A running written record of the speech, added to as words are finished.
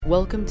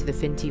Welcome to the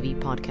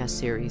FinTV podcast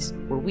series,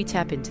 where we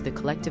tap into the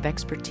collective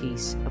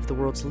expertise of the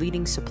world's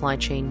leading supply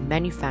chain,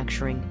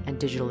 manufacturing, and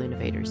digital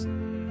innovators.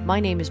 My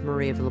name is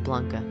Maria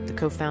Villablanca, the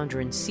co-founder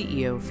and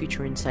CEO of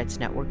Future Insights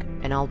Network,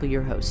 and I'll be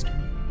your host.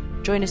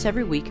 Join us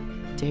every week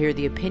to hear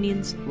the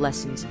opinions,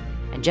 lessons,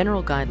 and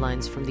general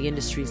guidelines from the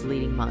industry's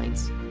leading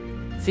minds.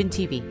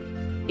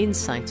 FinTV,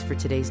 insights for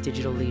today's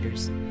digital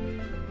leaders.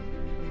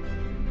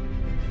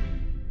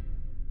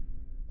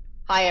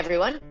 Hi,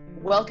 everyone.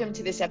 Welcome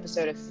to this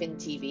episode of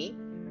FinTV.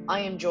 I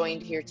am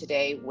joined here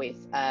today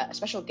with a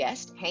special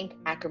guest, Hank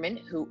Ackerman,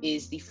 who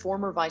is the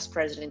former Vice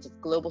President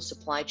of Global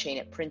Supply Chain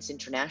at Prince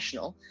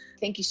International.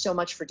 Thank you so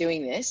much for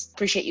doing this.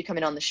 Appreciate you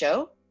coming on the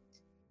show.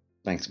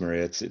 Thanks,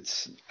 Maria.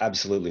 It's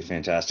absolutely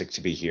fantastic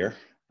to be here.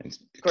 It's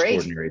Great.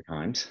 Extraordinary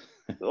times.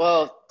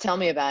 Well, tell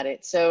me about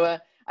it. So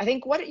I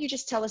think, why don't you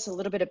just tell us a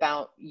little bit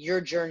about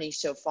your journey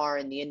so far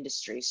in the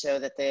industry so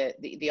that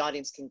the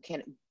audience can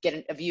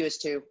get a view as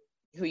to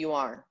who you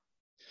are.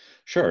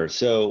 Sure.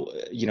 So,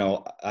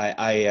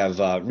 I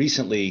have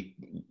recently,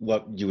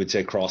 what you would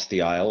say, crossed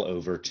the aisle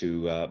over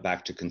to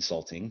back to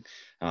consulting.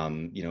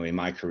 In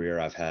my career,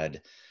 I've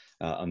had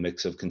a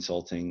mix of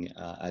consulting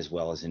as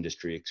well as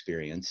industry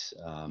experience.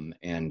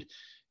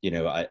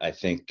 I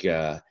think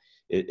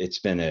it's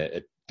been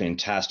a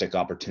fantastic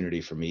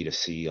opportunity for me to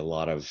see a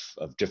lot of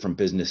different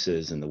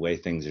businesses and the way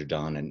things are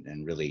done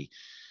and really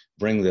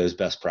bring those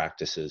best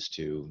practices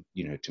to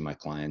my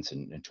clients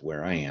and to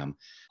where I am.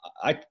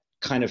 I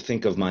kind of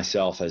think of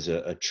myself as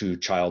a true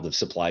child of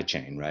supply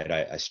chain, right?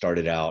 I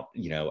started out,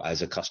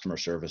 as a customer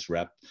service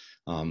rep,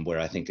 where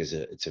I think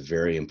it's a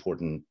very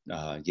important,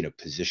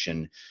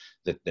 position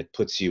that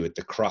puts you at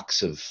the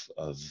crux of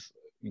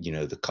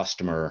the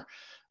customer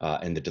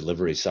and the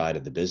delivery side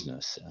of the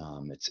business.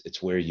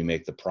 It's where you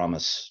make the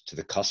promise to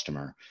the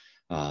customer.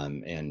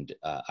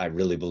 I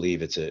really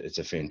believe it's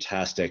a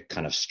fantastic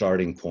kind of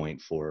starting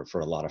point for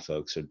a lot of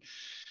folks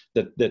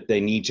that they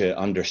need to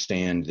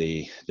understand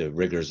the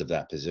rigors of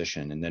that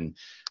position. And then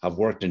I've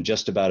worked in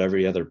just about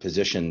every other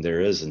position there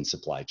is in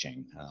supply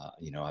chain.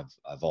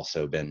 I've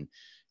also been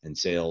in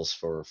sales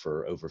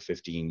for over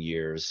 15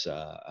 years,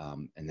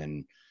 and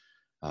then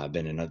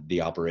been in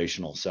the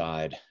operational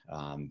side,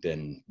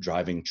 been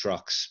driving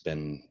trucks,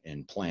 been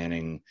in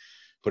planning,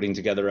 putting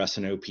together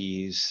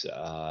S&OPs,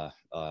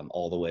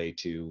 all the way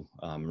to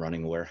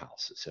running a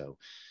warehouse. So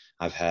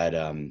I've had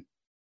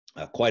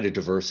quite a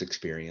diverse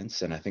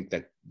experience, and I think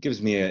that gives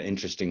me an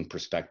interesting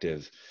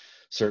perspective,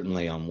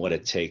 certainly on what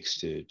it takes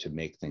to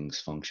make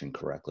things function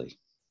correctly.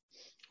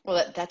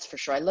 Well, that's for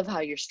sure. I love how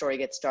your story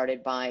gets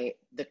started by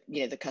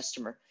the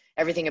customer.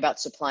 Everything about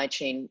supply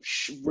chain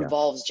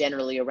revolves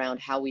generally around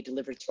how we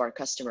deliver to our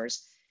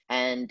customers,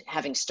 and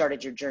having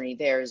started your journey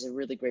there is a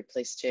really great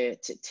place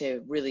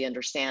to really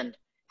understand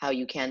how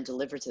you can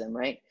deliver to them,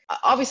 right?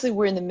 Obviously,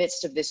 we're in the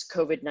midst of this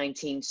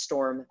COVID-19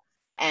 storm,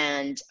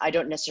 and I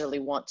don't necessarily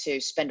want to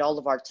spend all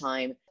of our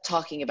time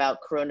talking about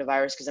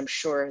coronavirus because I'm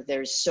sure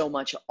there's so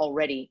much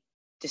already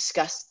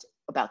discussed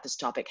about this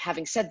topic.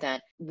 Having said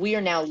that, we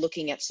are now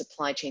looking at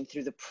supply chain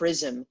through the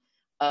prism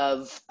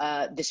of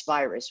this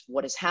virus.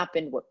 What has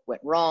happened? What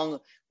went wrong?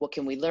 What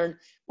can we learn?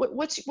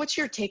 What's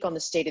your take on the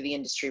state of the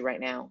industry right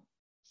now?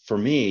 For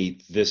me,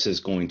 this is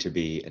going to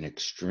be an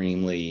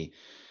extremely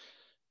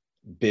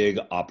big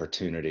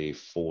opportunity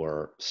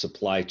for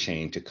supply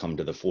chain to come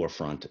to the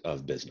forefront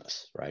of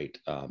business, right?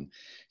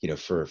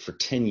 For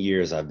 10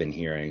 years, I've been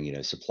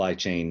hearing, supply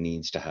chain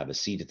needs to have a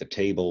seat at the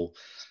table.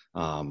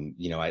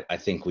 I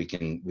think we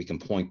can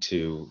point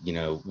to,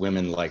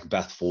 women like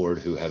Beth Ford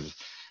who have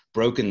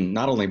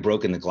not only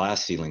broken the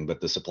glass ceiling,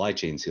 but the supply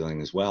chain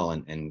ceiling as well,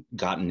 and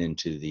gotten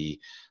into the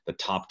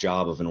top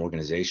job of an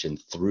organization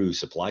through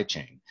supply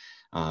chain.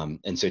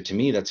 And so to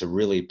me, that's a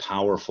really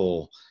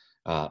powerful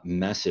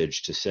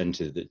message to send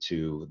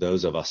to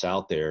those of us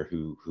out there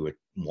who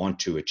want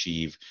to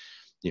achieve,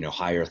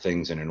 higher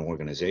things in an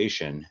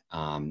organization,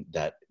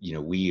 that,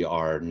 we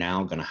are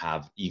now going to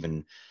have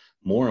even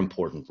more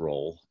important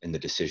role in the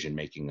decision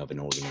making of an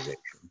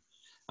organization.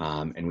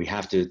 And we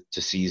have to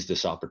seize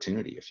this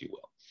opportunity, if you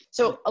will.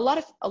 So a lot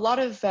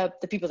of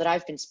the people that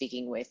I've been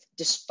speaking with,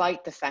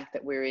 despite the fact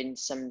that we're in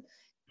some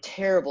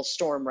terrible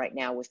storm right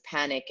now with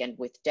panic and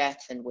with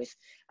death and with,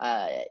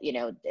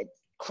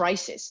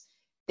 crisis,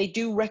 they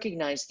do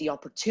recognize the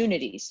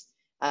opportunities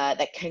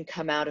that can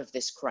come out of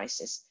this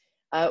crisis.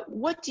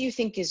 What do you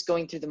think is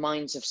going through the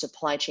minds of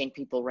supply chain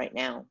people right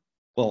now?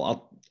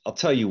 Well, I'll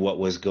tell you what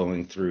was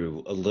going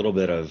through a little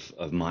bit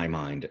of my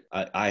mind.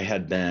 I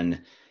had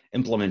been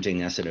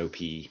implementing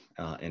S&OP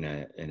in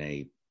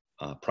a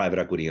private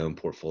equity owned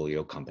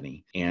portfolio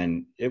company,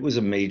 and it was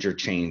a major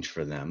change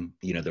for them.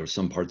 There were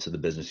some parts of the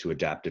business who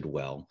adapted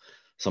well,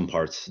 some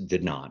parts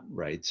did not,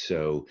 right?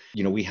 So,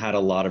 we had a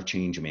lot of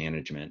change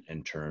management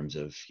in terms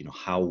of,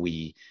 how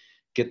we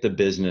get the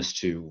business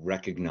to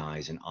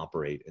recognize and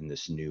operate in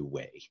this new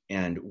way.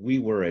 And we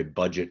were a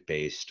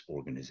budget-based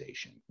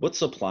organization. What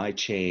supply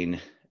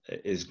chain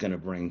is going to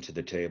bring to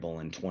the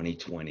table in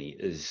 2020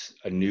 is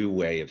a new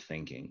way of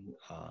thinking.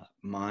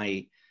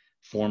 My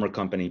former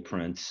company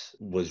Prince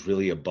was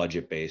really a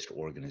budget-based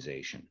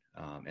organization,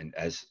 and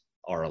as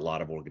are a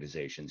lot of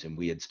organizations. And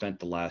we had spent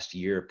the last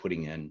year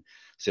putting in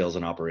sales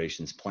and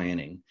operations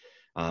planning,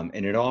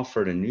 and it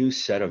offered a new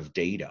set of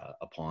data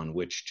upon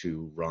which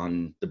to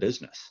run the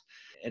business.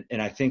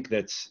 And I think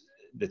that's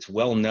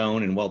well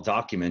known and well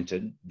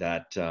documented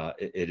that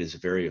it is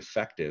very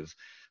effective.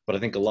 But I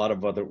think a lot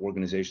of other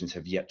organizations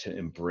have yet to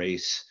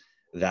embrace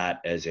that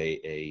as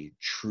a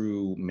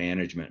true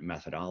management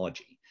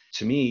methodology.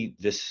 To me,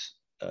 this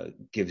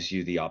gives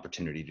you the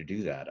opportunity to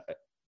do that.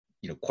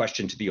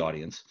 Question to the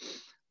audience: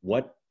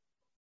 what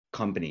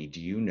company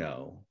do you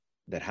know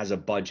that has a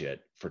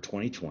budget for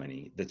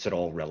 2020 that's at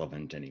all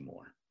relevant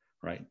anymore?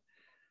 Right?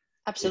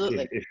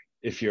 Absolutely.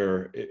 If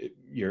your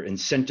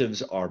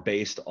incentives are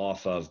based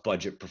off of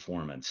budget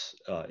performance,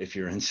 if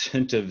your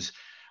incentives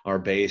are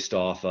based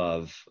off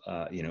of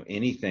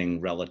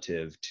anything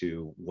relative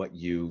to what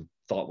you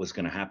thought was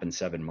going to happen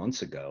 7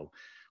 months ago,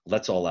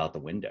 that's all out the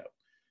window.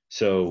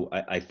 So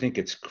I think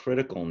it's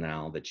critical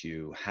now that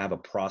you have a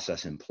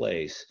process in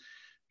place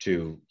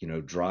to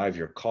drive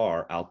your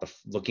car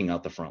looking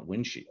out the front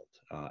windshield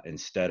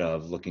instead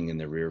of looking in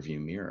the rearview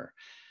mirror.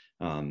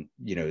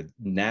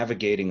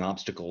 Navigating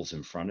obstacles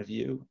in front of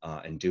you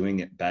and doing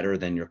it better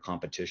than your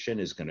competition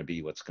is going to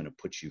be what's going to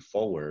put you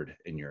forward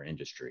in your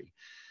industry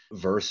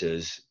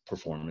versus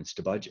performance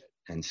to budget.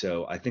 And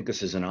so I think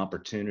this is an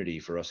opportunity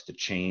for us to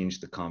change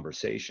the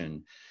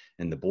conversation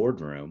in the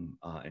boardroom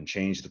and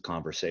change the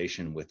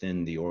conversation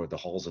within the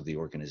halls of the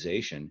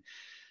organization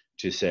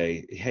to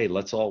say, hey,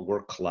 let's all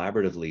work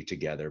collaboratively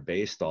together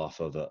based off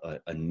of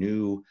a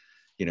new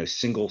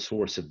single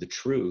source of the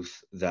truth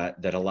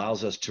that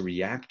allows us to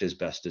react as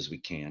best as we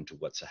can to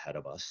what's ahead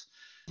of us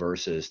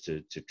versus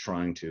to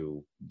trying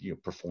to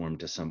perform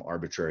to some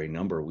arbitrary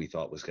number we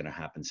thought was going to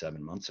happen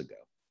 7 months ago.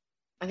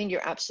 I think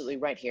you're absolutely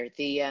right here.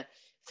 The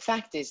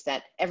fact is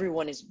that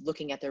everyone is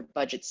looking at their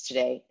budgets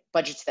today,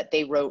 budgets that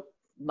they wrote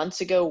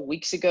months ago,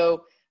 weeks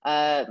ago,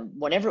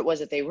 whenever it was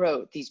that they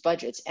wrote these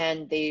budgets,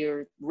 and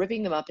they're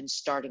ripping them up and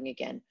starting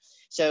again.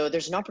 So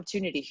there's an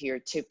opportunity here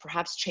to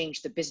perhaps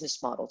change the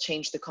business model,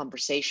 change the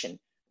conversation.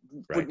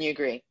 Right. Wouldn't you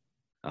agree?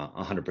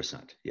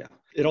 100%. Yeah.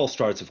 It all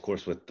starts, of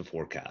course, with the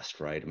forecast,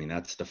 right? I mean,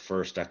 that's the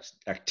first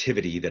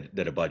activity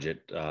that a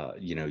budget,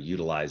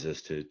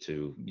 utilizes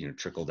to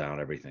trickle down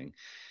everything.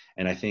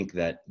 And I think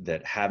that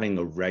having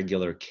a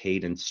regular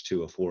cadence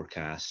to a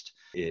forecast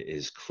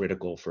is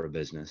critical for a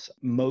business.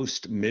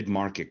 Most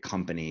mid-market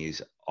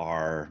companies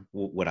are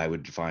what I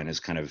would define as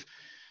kind of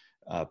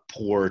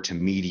poor to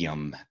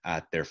medium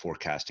at their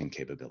forecasting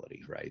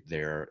capability, right?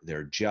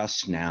 They're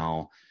just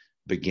now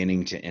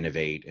beginning to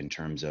innovate in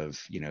terms of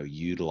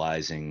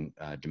utilizing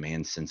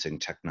demand sensing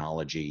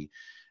technology,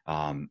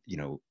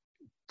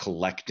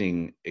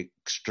 collecting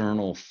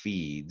external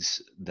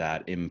feeds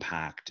that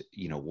impact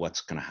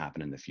what's going to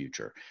happen in the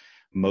future.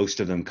 Most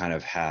of them kind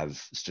of have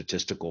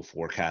statistical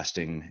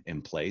forecasting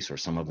in place, or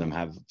some of them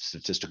have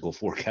statistical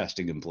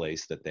forecasting in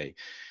place that they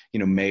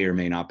may or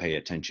may not pay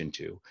attention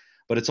to,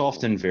 but it's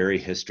often very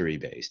history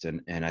based.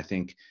 And I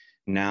think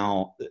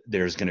now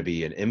there's going to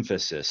be an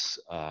emphasis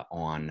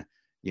on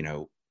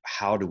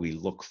how do we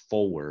look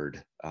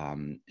forward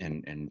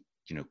and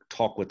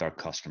talk with our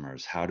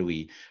customers? How do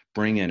we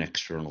bring in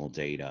external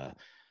data?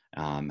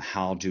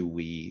 How do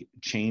we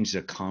change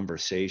the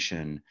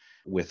conversation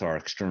with our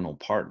external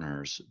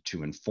partners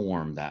to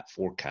inform that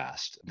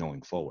forecast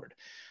going forward?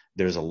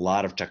 There's a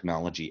lot of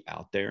technology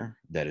out there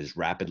that is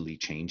rapidly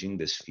changing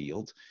this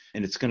field,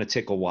 and it's going to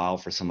take a while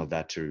for some of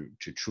that to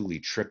truly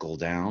trickle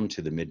down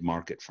to the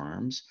mid-market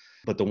firms.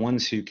 But the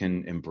ones who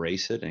can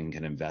embrace it and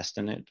can invest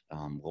in it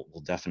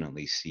will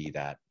definitely see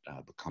that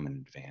become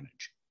an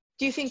advantage.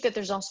 Do you think that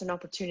there's also an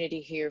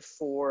opportunity here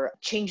for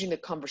changing the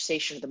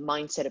conversation, the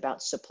mindset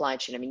about supply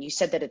chain? I mean, you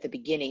said that at the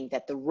beginning,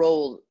 that the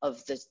role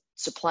of the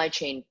supply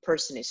chain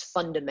person is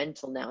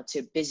fundamental now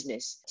to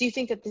business. Do you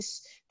think that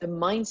the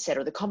mindset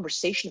or the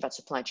conversation about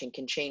supply chain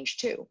can change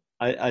too?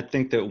 I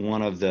think that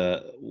one of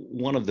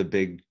the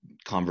big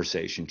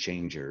conversation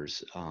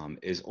changers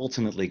is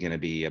ultimately going to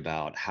be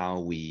about how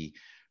we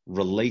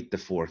relate the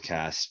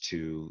forecast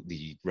to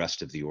the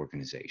rest of the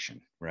organization,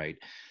 right?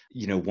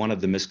 One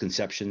of the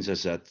misconceptions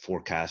is that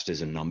forecast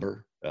is a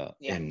number.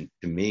 And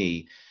to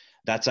me,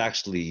 that's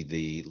actually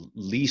the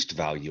least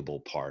valuable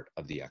part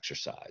of the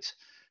exercise.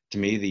 To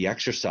me, the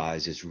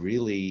exercise is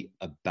really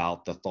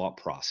about the thought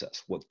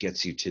process, what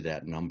gets you to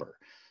that number.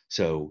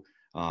 So,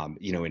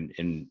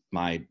 in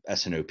my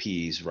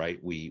S&OPs, right,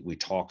 we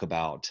talk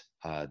about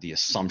the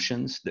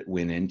assumptions that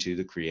went into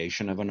the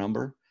creation of a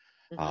number.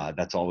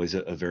 That's always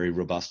a very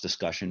robust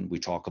discussion. We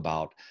talk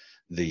about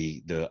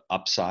the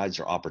upsides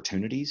or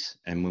opportunities,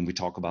 and when we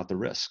talk about the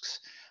risks.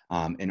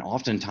 And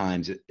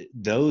oftentimes,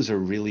 those are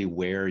really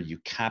where you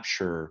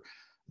capture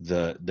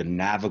the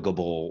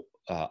navigable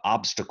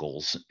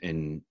obstacles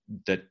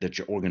that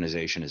your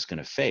organization is going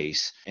to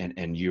face,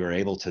 and you're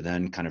able to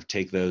then kind of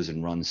take those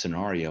and run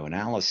scenario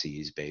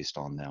analyses based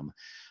on them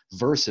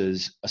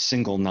versus a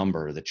single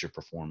number that you're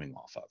performing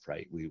off of,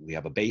 right? We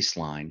have a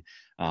baseline,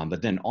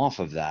 but then off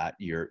of that,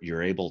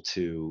 you're able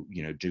to,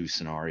 do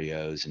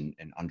scenarios and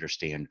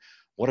understand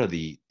what are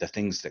the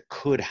things that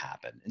could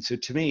happen. And so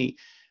to me,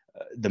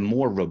 the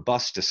more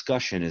robust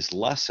discussion is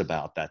less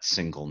about that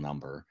single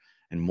number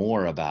and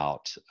more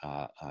about,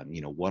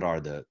 what are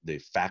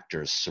the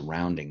factors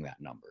surrounding that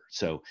number.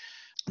 So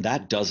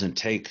that doesn't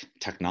take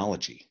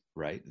technology,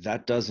 right?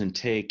 That doesn't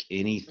take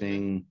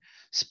anything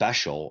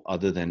special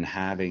other than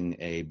having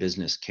a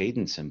business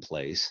cadence in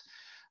place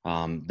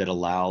that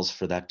allows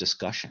for that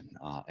discussion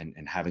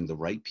and having the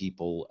right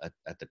people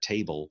at the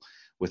table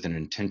with an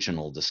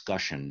intentional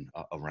discussion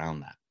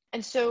around that.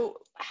 And so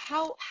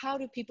how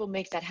do people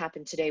make that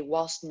happen today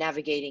whilst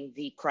navigating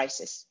the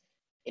crisis?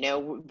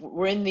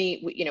 We're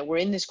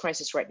in this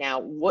crisis right now.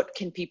 What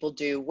can people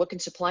do? What can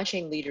supply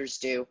chain leaders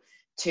do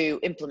to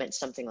implement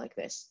something like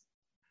this?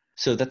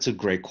 So that's a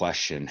great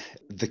question.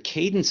 The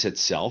cadence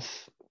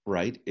itself,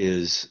 right,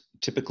 is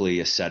typically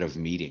a set of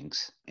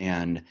meetings.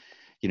 And,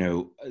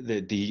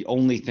 the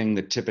only thing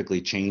that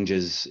typically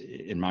changes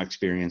in my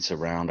experience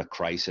around a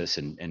crisis,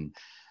 and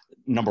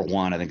number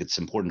one, I think it's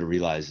important to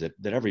realize that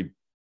every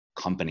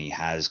company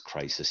has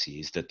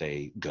crises that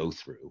they go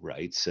through,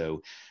 right?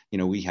 So,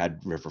 we had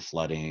river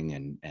flooding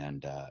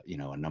and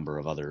a number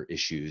of other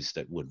issues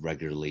that would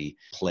regularly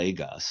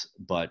plague us.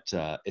 But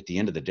at the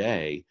end of the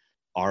day,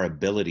 our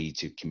ability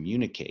to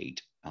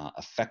communicate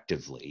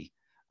effectively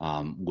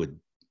would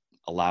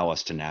allow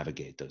us to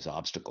navigate those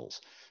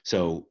obstacles.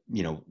 So,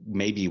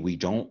 maybe we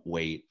don't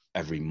wait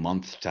every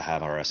month to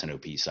have our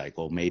S&OP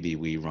cycle. Maybe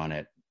we run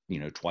it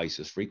twice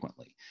as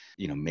frequently.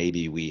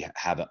 Maybe we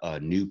have a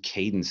new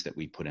cadence that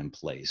we put in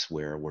place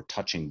where we're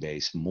touching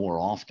base more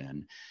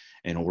often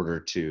in order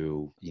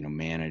to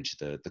manage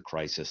the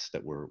crisis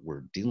that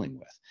we're dealing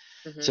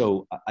with.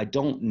 So I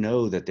don't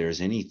know that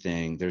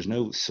there's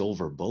no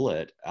silver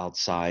bullet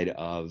outside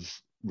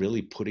of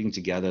really putting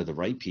together the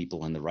right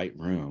people in the right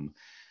room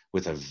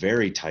with a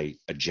very tight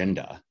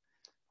agenda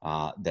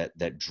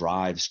that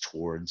drives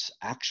towards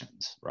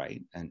actions,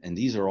 right? And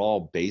these are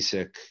all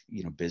basic,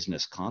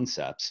 business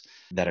concepts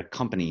that a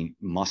company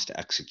must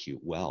execute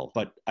well.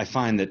 But I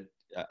find that,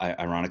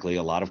 ironically,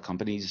 a lot of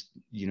companies,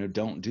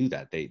 don't do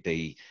that.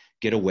 They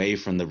get away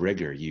from the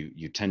rigor.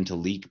 You tend to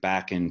leak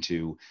back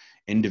into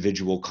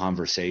individual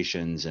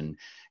conversations, and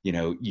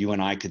you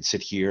and I could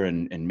sit here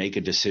and make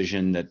a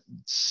decision that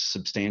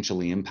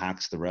substantially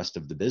impacts the rest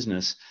of the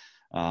business.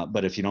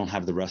 But if you don't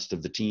have the rest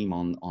of the team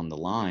on the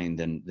line,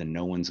 then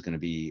no one's going to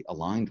be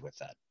aligned with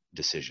that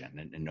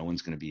decision, and no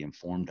one's going to be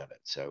informed of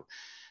it. So,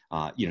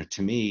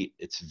 to me,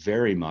 it's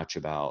very much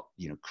about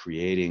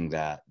creating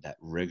that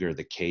rigor,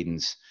 the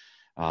cadence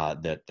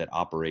that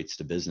operates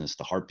the business,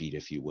 the heartbeat,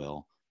 if you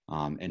will,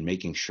 and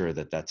making sure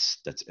that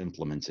that's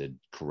implemented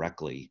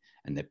correctly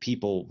and that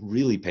people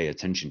really pay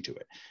attention to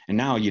it. And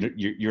now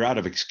you're out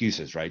of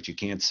excuses, right? You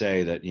can't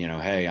say that,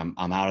 hey, I'm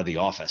out of the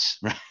office.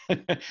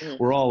 Right?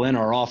 We're all in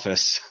our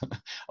office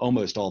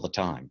almost all the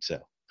time. So.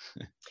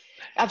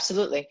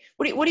 Absolutely.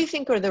 What do you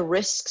think are the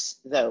risks,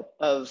 though,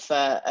 of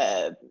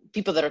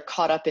people that are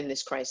caught up in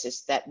this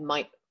crisis that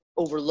might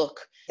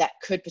overlook that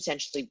could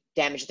potentially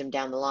damage them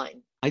down the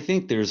line? I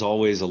think there's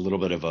always a little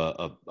bit of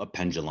a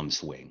pendulum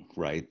swing,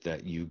 right?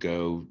 That you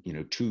go,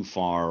 too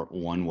far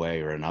one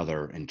way or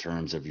another in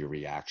terms of your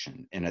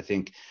reaction. And I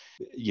think,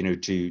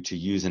 to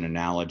use an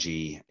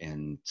analogy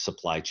in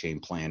supply chain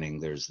planning,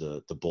 there's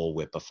the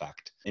bullwhip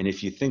effect. And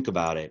if you think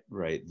about it,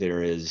 right,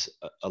 there is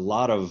a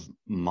lot of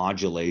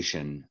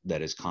modulation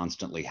that is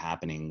constantly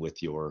happening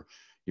with your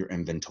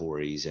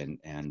inventories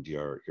and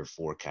your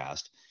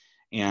forecast.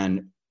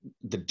 And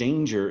the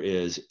danger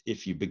is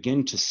if you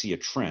begin to see a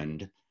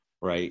trend,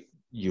 right,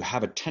 you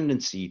have a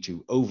tendency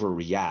to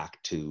overreact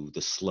to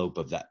the slope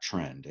of that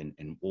trend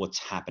and what's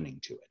happening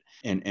to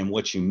it. And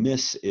what you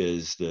miss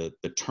is the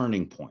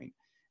turning point.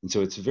 And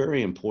so it's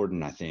very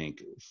important, I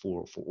think,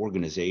 for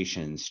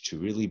organizations to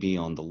really be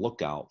on the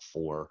lookout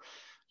for,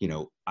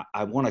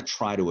 I want to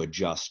try to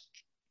adjust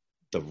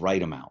the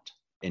right amount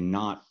and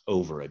not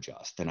over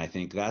adjust. And I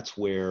think that's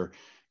where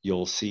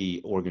you'll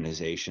see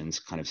organizations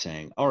kind of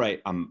saying, all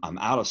right, I'm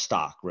out of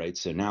stock, right?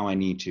 So now I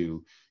need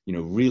to,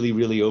 really,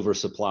 really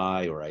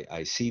oversupply, or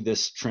I see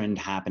this trend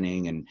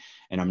happening and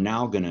I'm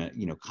now going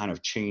to, kind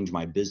of change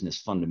my business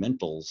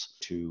fundamentals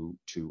to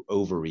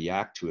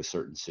overreact to a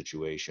certain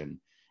situation.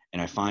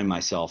 And I find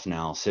myself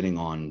now sitting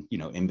on,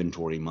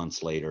 inventory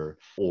months later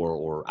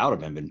or out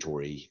of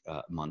inventory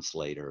months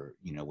later,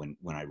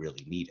 when I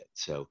really need it.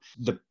 So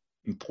the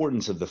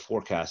importance of the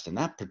forecast in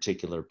that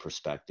particular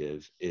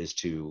perspective is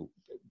to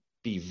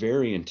be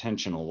very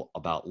intentional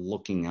about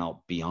looking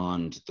out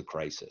beyond the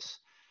crisis,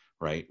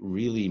 right?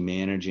 Really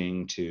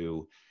managing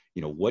to,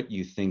 what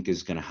you think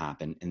is going to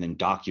happen, and then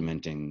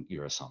documenting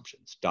your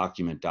assumptions.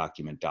 Document.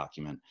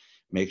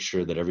 Make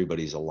sure that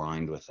everybody's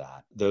aligned with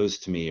that. Those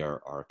to me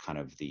are kind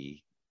of the,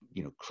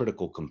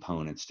 critical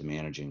components to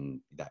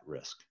managing that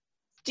risk.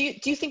 Do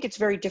you think it's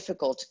very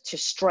difficult to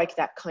strike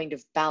that kind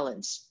of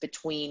balance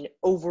between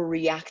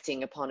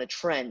overreacting upon a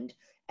trend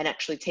and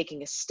actually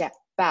taking a step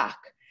back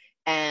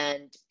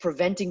and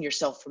preventing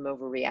yourself from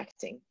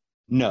overreacting?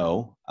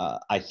 No,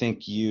 I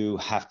think you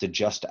have to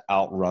just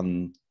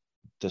outrun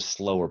the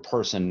slower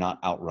person,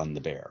 not outrun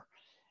the bear.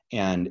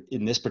 And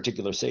in this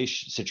particular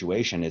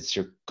situation, it's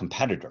your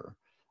competitor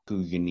who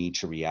you need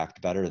to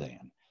react better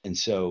than. And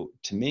so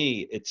to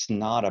me, it's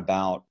not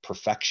about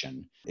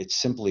perfection. It's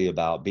simply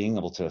about being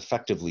able to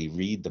effectively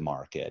read the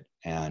market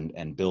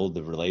and build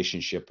the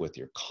relationship with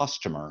your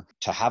customer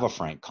to have a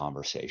frank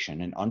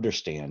conversation and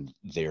understand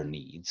their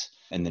needs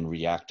and then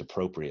react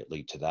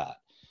appropriately to that.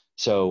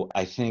 So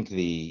I think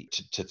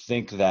to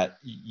think that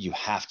you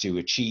have to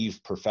achieve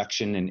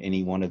perfection in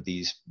any one of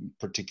these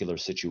particular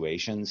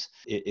situations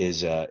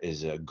is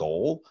a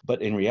goal,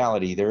 but in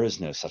reality, there is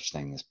no such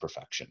thing as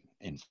perfection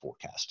in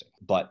forecasting.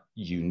 But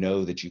you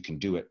know that you can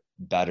do it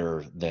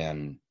better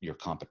than your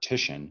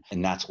competition,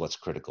 and that's what's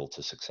critical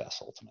to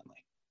success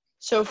ultimately.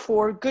 So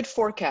for good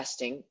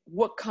forecasting,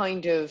 what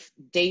kind of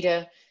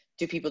data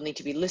do people need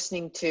to be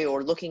listening to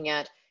or looking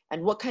at,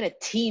 and what kind of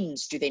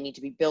teams do they need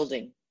to be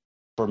building?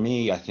 For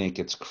me, I think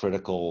it's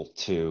critical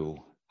to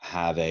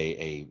have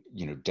a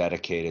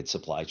dedicated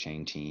supply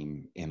chain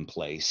team in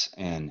place.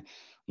 And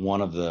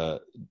one of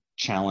the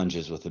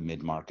challenges with a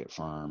mid-market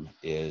firm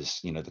is,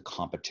 the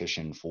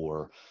competition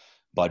for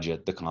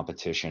budget, the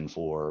competition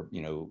for,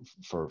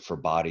 for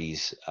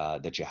bodies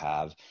that you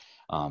have.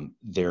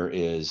 There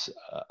is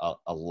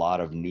a lot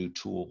of new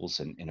tools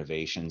and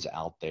innovations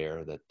out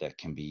there that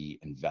can be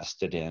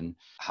invested in.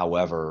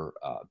 However,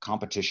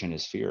 competition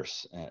is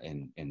fierce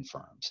in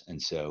firms.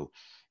 And so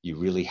you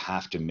really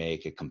have to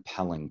make a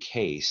compelling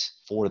case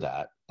for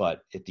that.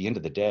 But at the end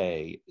of the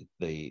day,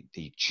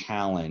 the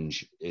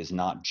challenge is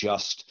not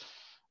just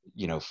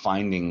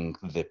finding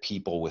the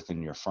people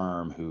within your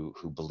firm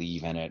who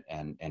believe in it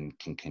and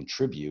can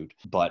contribute,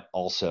 but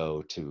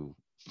also to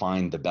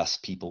find the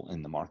best people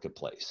in the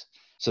marketplace.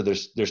 So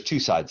there's two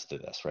sides to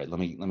this, right? Let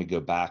me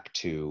go back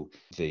to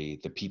the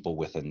people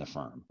within the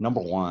firm. Number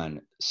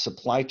one,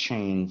 supply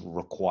chain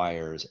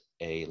requires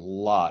a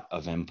lot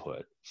of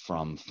input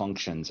from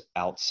functions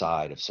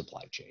outside of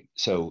supply chain.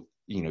 So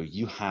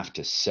you have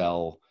to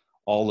sell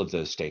all of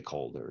those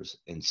stakeholders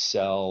and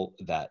sell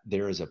that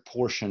there is a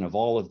portion of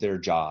all of their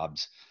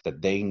jobs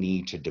that they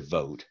need to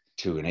devote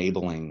to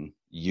enabling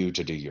you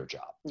to do your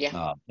job.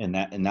 Yeah. And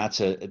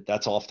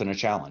that's often a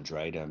challenge,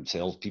 right?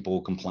 Salespeople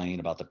will complain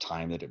about the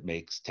time that it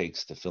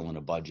takes to fill in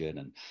a budget,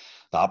 and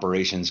the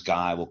operations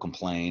guy will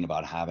complain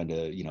about having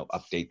to,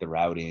 update the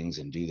routings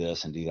and do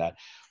this and do that.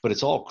 But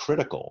it's all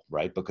critical,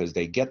 right? Because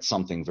they get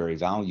something very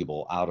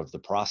valuable out of the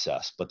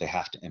process, but they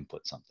have to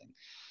input something.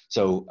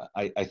 So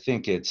I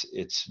think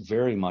it's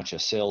very much a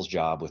sales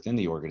job within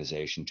the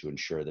organization to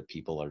ensure that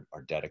people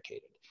are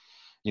dedicated.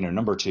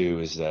 Number two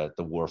is the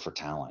war for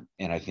talent.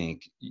 And I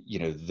think,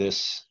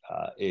 this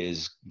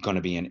is going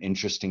to be an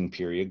interesting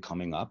period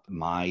coming up.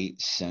 My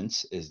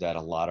sense is that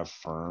a lot of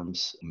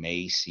firms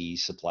may see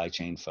supply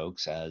chain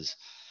folks as,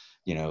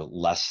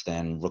 less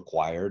than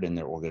required in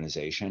their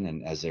organization.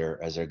 And as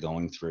they're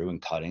going through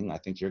and cutting, I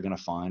think you're going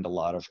to find a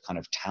lot of kind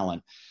of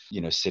talent,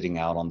 sitting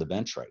out on the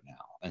bench right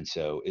now. And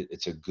so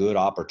it's a good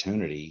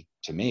opportunity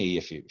to me,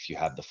 if you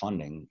have the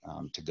funding,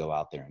 to go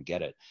out there and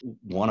get it.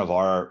 One of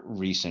our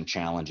recent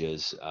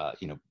challenges,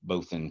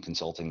 both in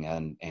consulting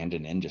and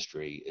in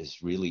industry, is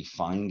really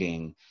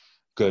finding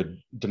good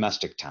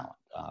domestic talent.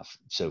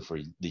 So for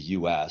the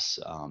U.S.,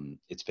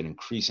 it's been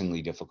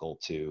increasingly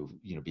difficult to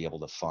be able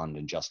to fund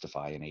and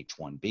justify an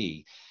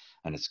H-1B,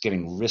 and it's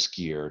getting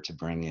riskier to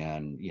bring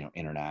in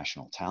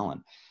international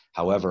talent.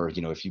 However,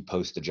 if you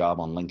post a job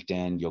on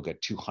LinkedIn, you'll get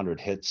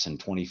 200 hits in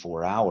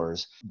 24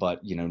 hours,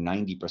 but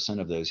 90%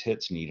 of those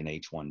hits need an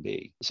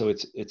H-1B. So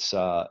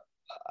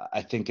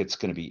I think it's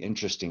going to be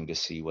interesting to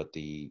see what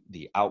the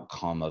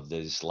outcome of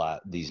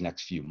these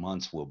next few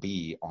months will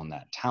be on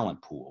that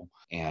talent pool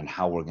and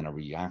how we're going to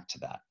react to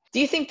that. Do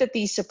you think that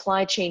the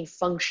supply chain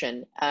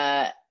function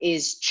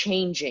is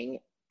changing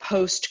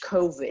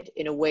post-COVID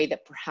in a way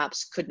that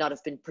perhaps could not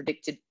have been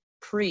predicted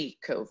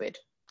pre-COVID?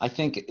 I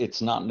think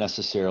it's not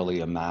necessarily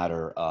a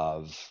matter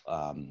of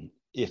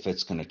if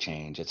it's going to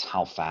change, it's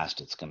how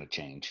fast it's going to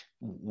change.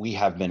 We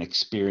have been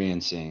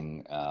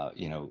experiencing,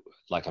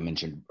 like I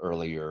mentioned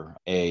earlier,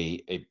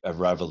 a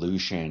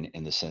revolution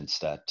in the sense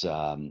that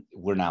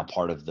we're now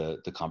part of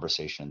the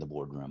conversation in the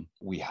boardroom.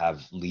 We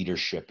have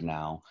leadership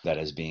now that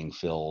is being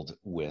filled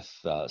with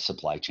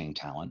supply chain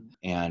talent.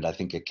 And I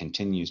think it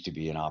continues to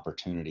be an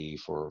opportunity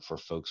for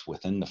folks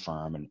within the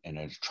firm and an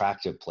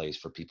attractive place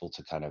for people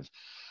to kind of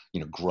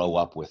grow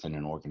up within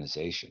an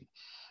organization.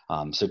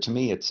 So to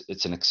me,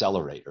 it's an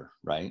accelerator,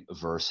 right?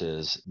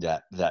 Versus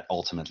that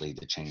ultimately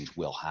the change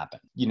will happen.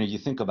 You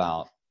think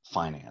about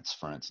finance,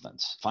 for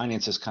instance.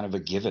 Finance is kind of a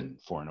given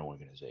for an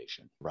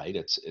organization, right?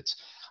 It's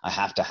I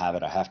have to have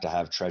it. I have to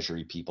have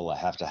treasury people. I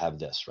have to have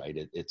this, right?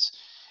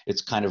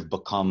 It's kind of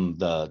become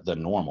the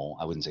normal.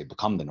 I wouldn't say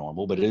become the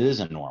normal, but it is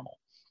a normal.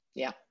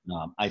 Yeah.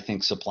 I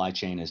think supply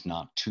chain is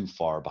not too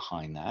far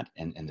behind that,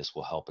 and this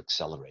will help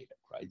accelerate it,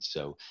 right?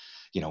 So,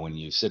 when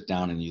you sit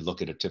down and you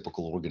look at a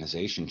typical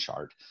organization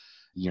chart,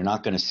 You're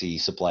not going to see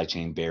supply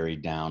chain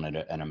buried down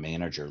at a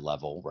manager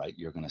level, right?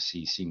 You're going to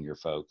see senior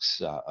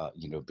folks,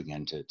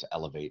 begin to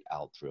elevate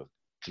out through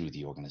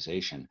the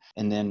organization.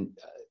 And then,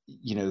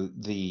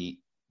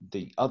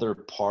 the other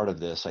part of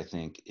this, I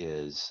think,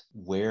 is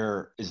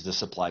where is the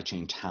supply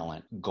chain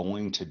talent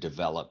going to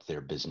develop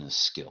their business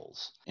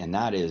skills? And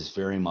that is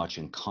very much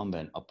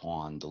incumbent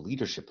upon the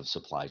leadership of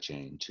supply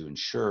chain to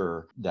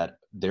ensure that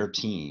their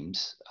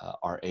teams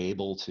are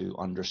able to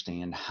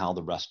understand how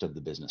the rest of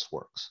the business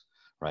works,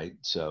 right?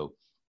 So,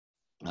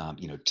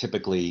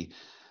 typically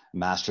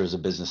masters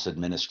of business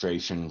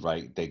administration,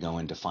 right? They go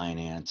into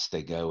finance,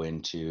 they go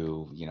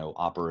into,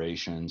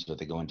 operations, or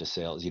they go into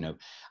sales.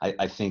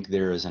 I think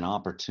there is an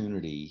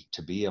opportunity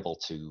to be able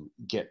to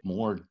get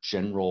more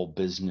general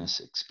business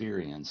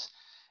experience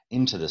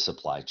into the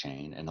supply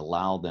chain and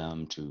allow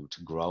them to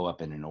grow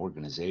up in an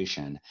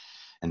organization.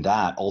 And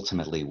that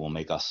ultimately will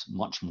make us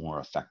much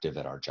more effective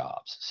at our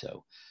jobs.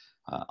 So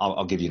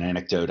I'll give you an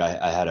anecdote.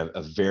 I had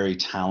a very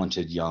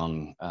talented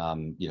young,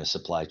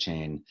 supply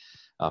chain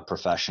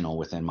professional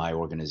within my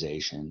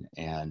organization.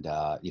 And,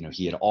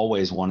 he had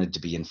always wanted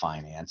to be in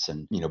finance.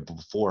 And,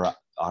 before,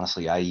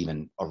 honestly, I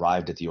even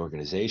arrived at the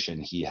organization,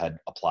 he had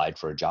applied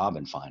for a job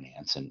in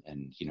finance. And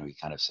he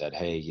kind of said,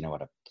 hey, I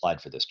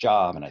applied for this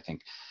job and I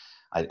think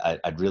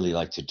I'd really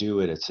like to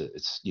do it.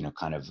 It's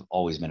kind of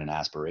always been an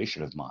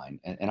aspiration of mine.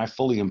 And I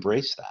fully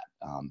embrace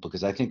that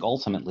because I think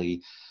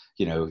ultimately,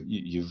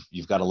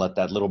 you've got to let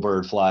that little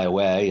bird fly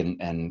away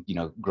and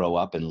grow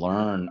up and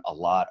learn a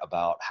lot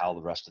about how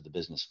the rest of the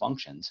business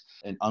functions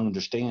and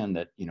understand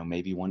that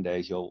maybe one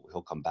day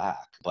he'll come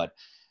back. But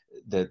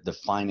the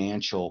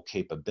financial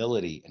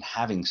capability and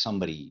having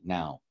somebody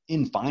now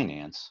in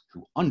finance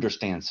who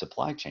understands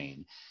supply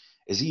chain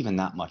is even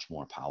that much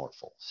more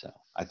powerful. So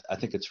I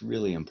think it's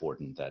really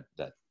important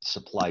that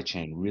supply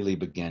chain really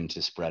begin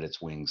to spread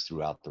its wings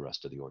throughout the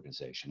rest of the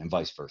organization and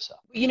vice versa.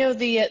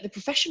 The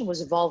profession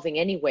was evolving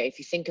anyway, if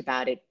you think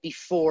about it,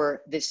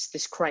 before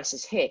this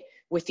crisis hit,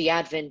 with the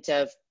advent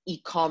of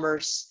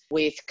e-commerce,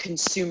 with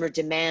consumer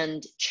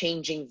demand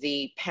changing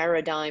the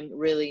paradigm.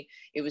 Really,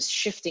 it was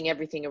shifting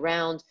everything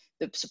around.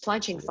 The supply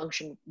chain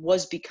function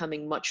was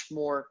becoming much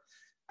more,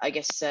 I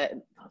guess,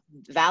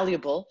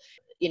 valuable.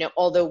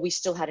 Although we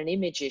still had an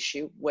image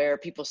issue where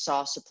people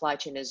saw supply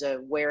chain as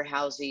a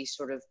warehousey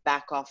sort of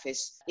back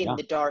office in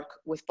the dark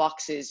with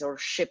boxes or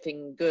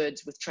shipping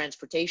goods with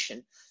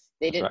transportation.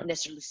 They didn't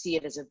necessarily see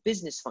it as a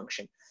business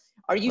function.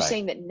 Are you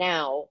saying that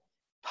now,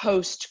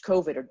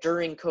 post-COVID or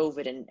during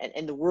COVID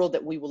and the world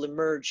that we will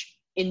emerge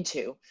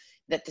into,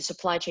 that the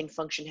supply chain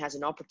function has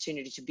an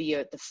opportunity to be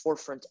at the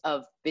forefront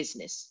of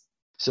business?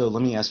 So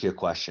let me ask you a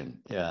question.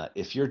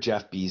 If you're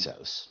Jeff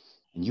Bezos,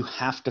 and you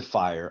have to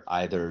fire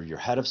either your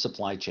head of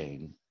supply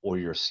chain or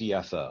your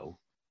CFO,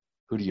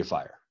 who do you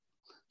fire?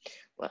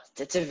 Well,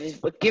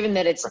 given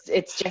that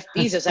it's Jeff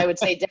Bezos, I would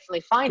say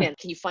definitely finance.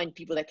 Can you find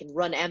people that can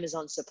run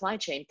Amazon's supply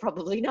chain?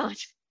 Probably not.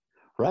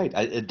 Right.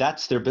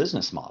 That's their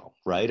business model,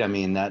 right? I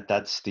mean,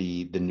 that's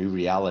the new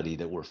reality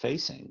that we're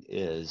facing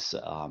is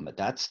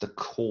that's the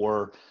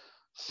core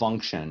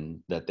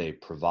function that they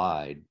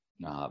provide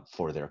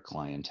for their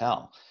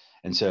clientele.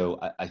 And so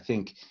I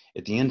think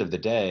at the end of the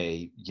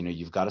day,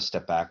 you've got to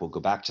step back. We'll go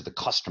back to the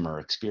customer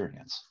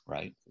experience,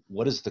 right?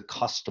 What is the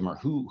customer?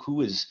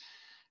 Who is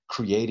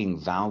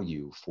creating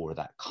value for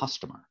that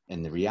customer?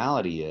 And the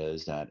reality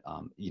is that,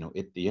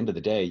 at the end of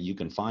the day, you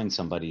can find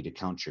somebody to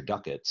count your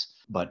ducats.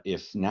 But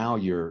if now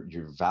your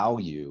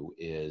value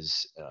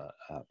is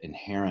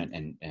inherent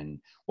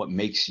and what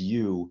makes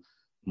you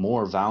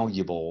more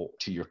valuable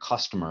to your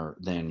customer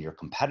than your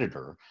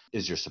competitor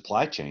is your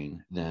supply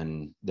chain,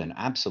 then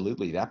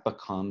absolutely that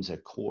becomes a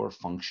core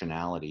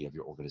functionality of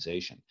your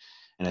organization.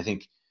 And I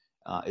think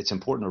it's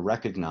important to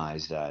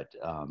recognize that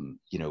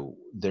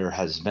there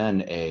has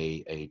been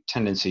a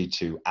tendency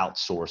to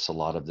outsource a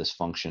lot of this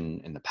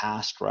function in the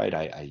past, right?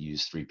 I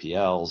use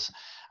 3PLs,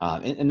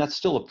 and that's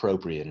still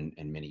appropriate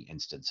in many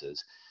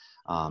instances.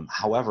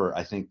 However,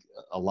 I think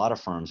a lot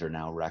of firms are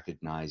now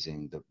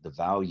recognizing the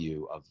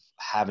value of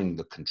having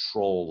the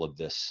control of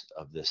this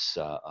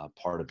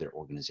part of their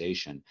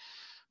organization,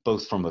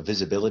 both from a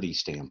visibility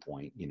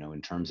standpoint,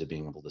 in terms of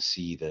being able to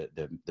see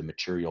the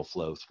material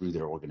flow through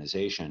their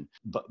organization,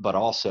 but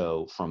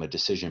also from a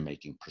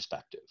decision-making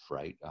perspective,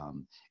 right?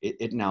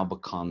 It now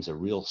becomes a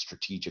real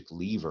strategic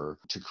lever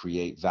to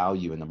create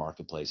value in the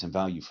marketplace and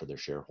value for their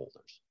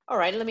shareholders. All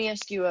right, let me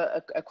ask you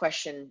a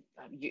question.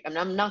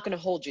 I'm not going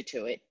to hold you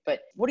to it,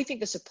 but what do you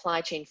think the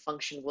supply chain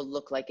function will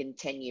look like in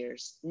 10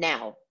 years?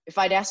 Now, if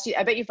I'd asked you,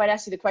 I bet you if I'd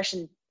asked you the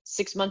question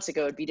 6 months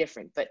ago, it'd be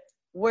different. But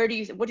what do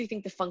you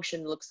think the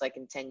function looks like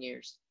in 10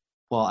 years?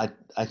 Well,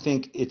 I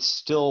think it's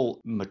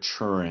still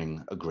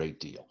maturing a great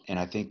deal. And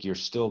I think you're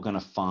still going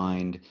to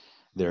find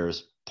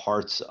there's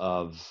parts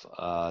of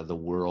the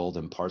world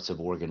and parts of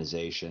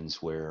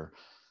organizations where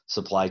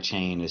supply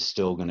chain is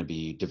still going to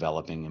be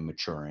developing and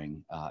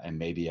maturing and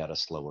maybe at a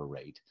slower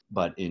rate.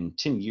 But in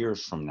 10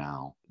 years from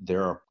now,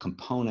 there are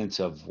components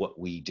of what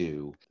we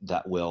do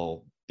that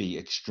will be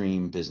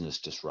extreme business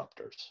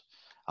disruptors.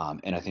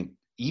 And I think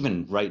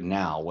even right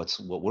now, what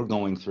we're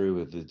going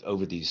through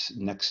over these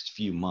next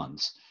few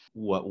months,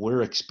 what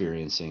we're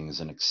experiencing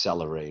is an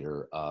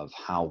accelerator of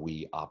how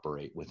we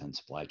operate within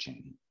supply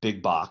chain.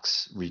 Big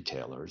box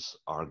retailers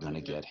are going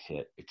to get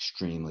hit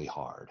extremely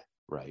hard,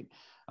 right?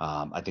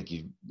 I think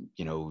you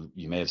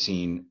may have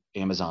seen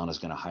Amazon is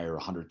going to hire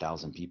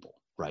 100,000 people,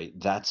 right?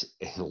 That's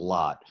a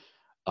lot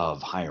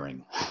of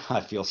hiring. I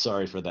feel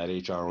sorry for that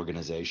HR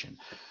organization.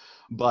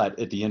 But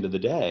at the end of the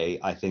day,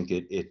 I think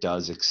it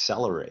does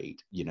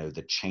accelerate,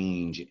 the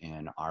change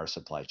in our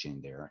supply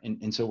chain there.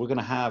 And so we're going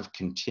to have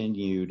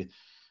continued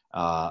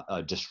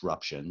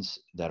disruptions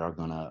that are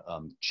going to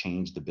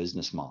change the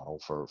business model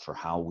for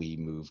how we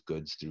move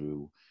goods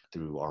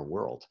through our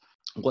world.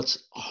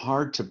 What's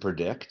hard to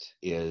predict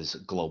is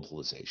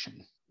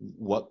globalization.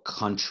 What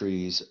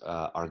countries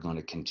are going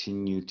to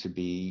continue to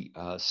be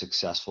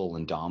successful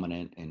and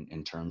dominant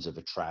in terms of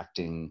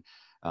attracting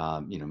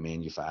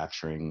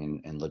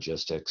manufacturing and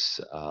logistics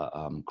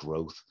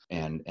growth,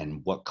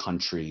 and what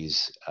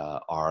countries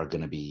are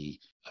going to be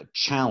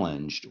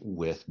challenged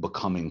with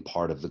becoming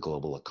part of the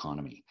global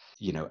economy.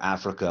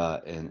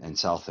 Africa and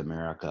South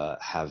America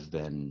have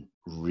been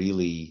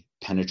really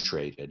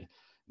penetrated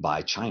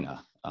by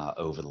China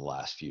over the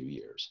last few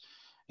years.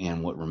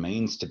 And what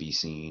remains to be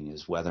seen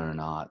is whether or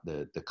not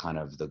the kind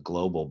of the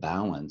global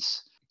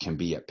balance can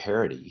be at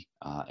parity.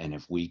 And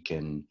if we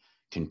can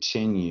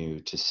continue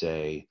to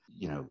say,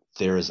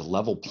 there is a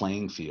level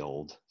playing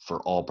field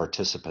for all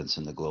participants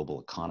in the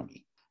global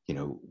economy.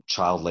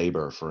 Child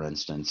labor, for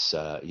instance,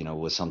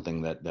 was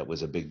something that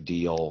was a big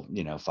deal,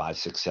 5,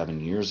 6, 7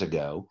 years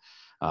ago,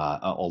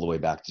 all the way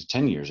back to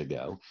 10 years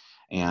ago.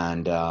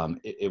 And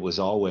it was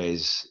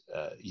always,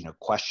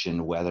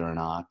 questioned whether or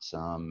not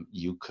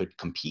you could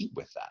compete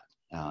with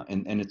that.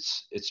 And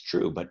it's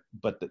true, but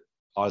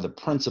are the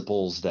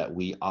principles that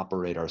we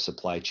operate our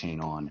supply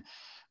chain on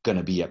going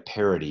to be at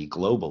parity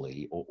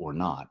globally or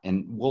not?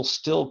 And we'll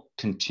still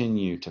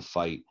continue to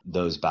fight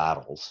those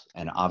battles.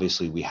 And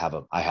obviously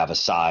I have a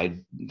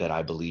side that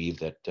I believe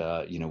that,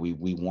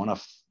 we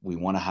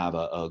want to have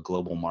a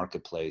global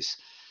marketplace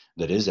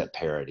that is at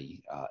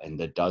parity and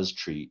that does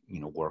treat,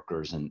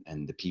 workers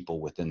and the people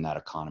within that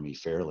economy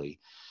fairly.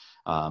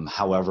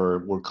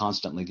 However, we're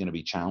constantly going to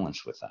be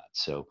challenged with that.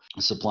 So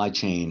supply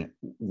chain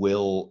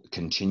will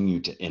continue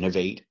to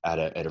innovate at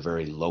a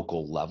very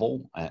local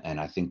level. And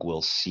I think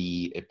we'll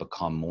see it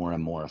become more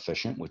and more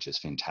efficient, which is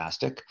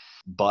fantastic.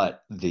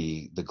 But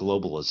the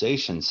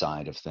globalization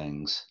side of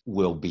things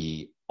will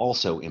be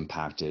also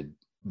impacted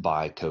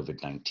by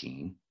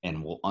COVID-19,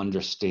 and we'll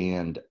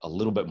understand a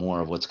little bit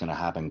more of what's going to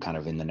happen kind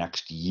of in the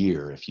next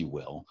year, if you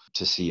will,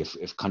 to see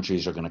if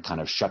countries are going to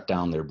kind of shut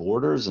down their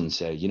borders and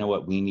say, you know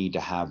what, we need to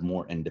have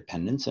more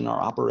independence in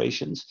our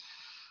operations,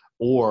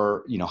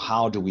 or,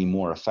 how do we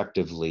more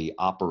effectively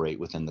operate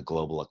within the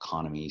global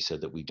economy so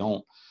that we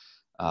don't,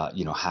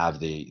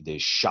 have the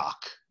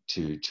shock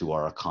to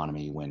our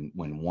economy when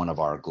one of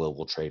our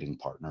global trading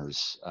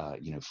partners,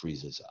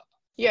 freezes up.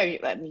 Yeah,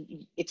 I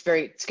mean, it's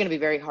going to be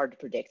very hard to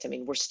predict. I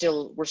mean, we're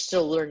still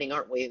learning,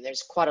 aren't we?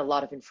 There's quite a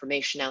lot of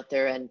information out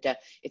there, and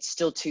it's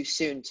still too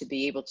soon to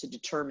be able to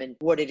determine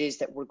what it is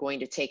that we're going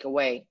to take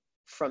away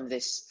from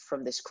this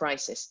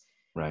crisis.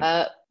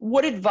 Right.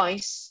 What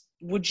advice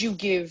would you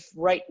give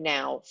right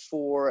now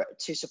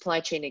to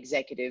supply chain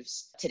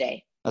executives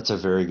today? That's a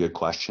very good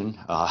question.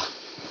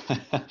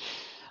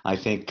 I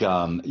think,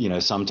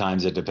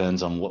 sometimes it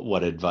depends on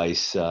what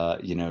advice,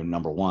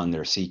 number one,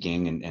 they're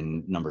seeking,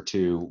 and number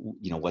two,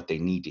 what they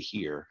need to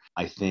hear.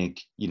 I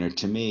think,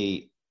 to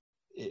me,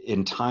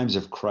 in times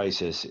of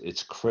crisis,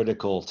 it's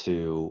critical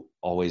to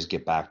always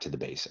get back to the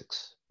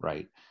basics,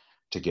 right?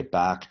 To get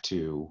back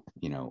to,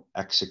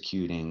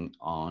 executing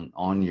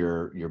on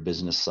your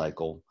business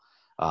cycle.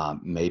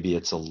 Maybe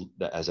it's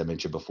as I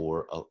mentioned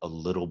before, a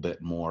little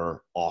bit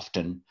more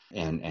often,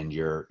 and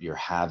you're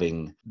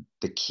having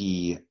the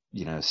key,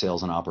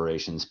 sales and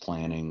operations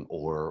planning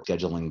or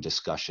scheduling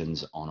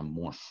discussions on a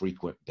more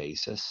frequent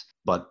basis.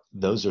 But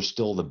those are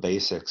still the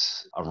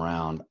basics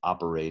around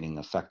operating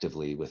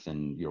effectively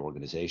within your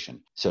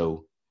organization.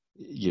 So,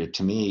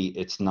 to me,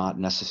 it's not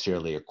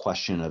necessarily a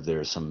question of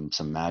there's some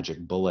magic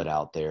bullet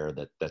out there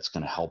that's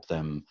going to help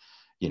them,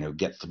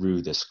 get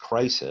through this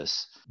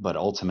crisis, but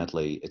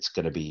ultimately it's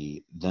going to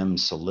be them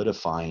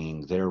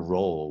solidifying their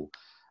role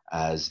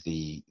as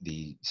the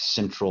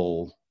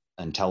central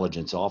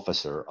intelligence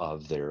officer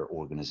of their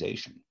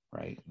organization,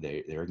 right?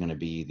 They're going to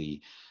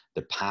be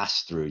the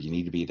pass-through. You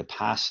need to be the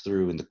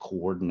pass-through and the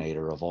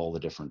coordinator of all the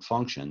different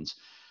functions,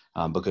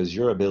 because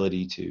your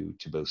ability to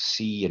both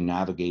see and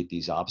navigate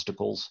these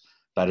obstacles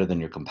better than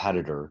your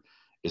competitor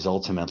is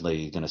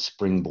ultimately going to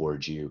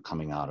springboard you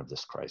coming out of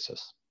this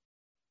crisis.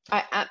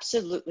 I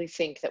absolutely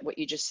think that what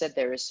you just said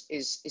there is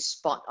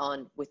spot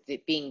on with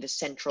it being the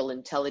central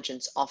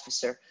intelligence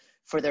officer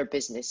for their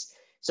business.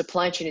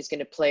 Supply chain is going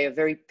to play a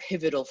very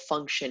pivotal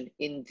function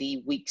in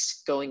the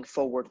weeks going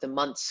forward, the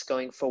months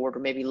going forward, or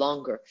maybe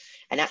longer.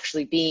 And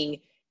actually being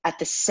at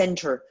the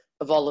center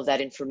of all of that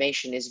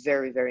information is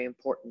very, very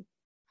important.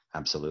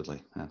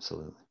 Absolutely.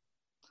 Absolutely.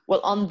 Well,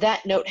 on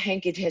that note,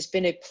 Hank, it has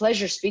been a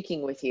pleasure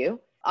speaking with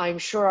you. I'm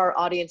sure our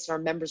audience and our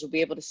members will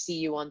be able to see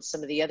you on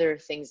some of the other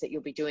things that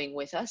you'll be doing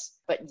with us.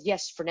 But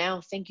yes, for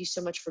now, thank you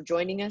so much for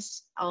joining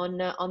us on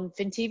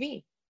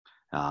FinTV.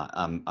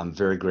 I'm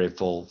very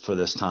grateful for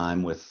this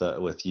time with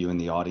you and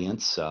the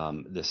audience.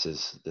 This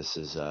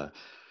is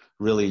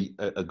really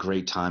a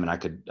great time, and I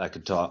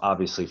could talk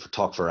obviously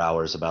talk for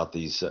hours about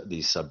these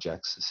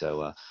subjects.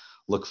 So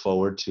look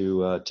forward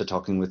to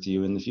talking with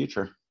you in the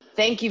future.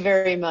 Thank you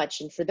very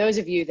much. And for those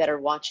of you that are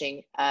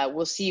watching,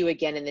 we'll see you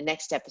again in the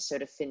next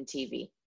episode of FinTV.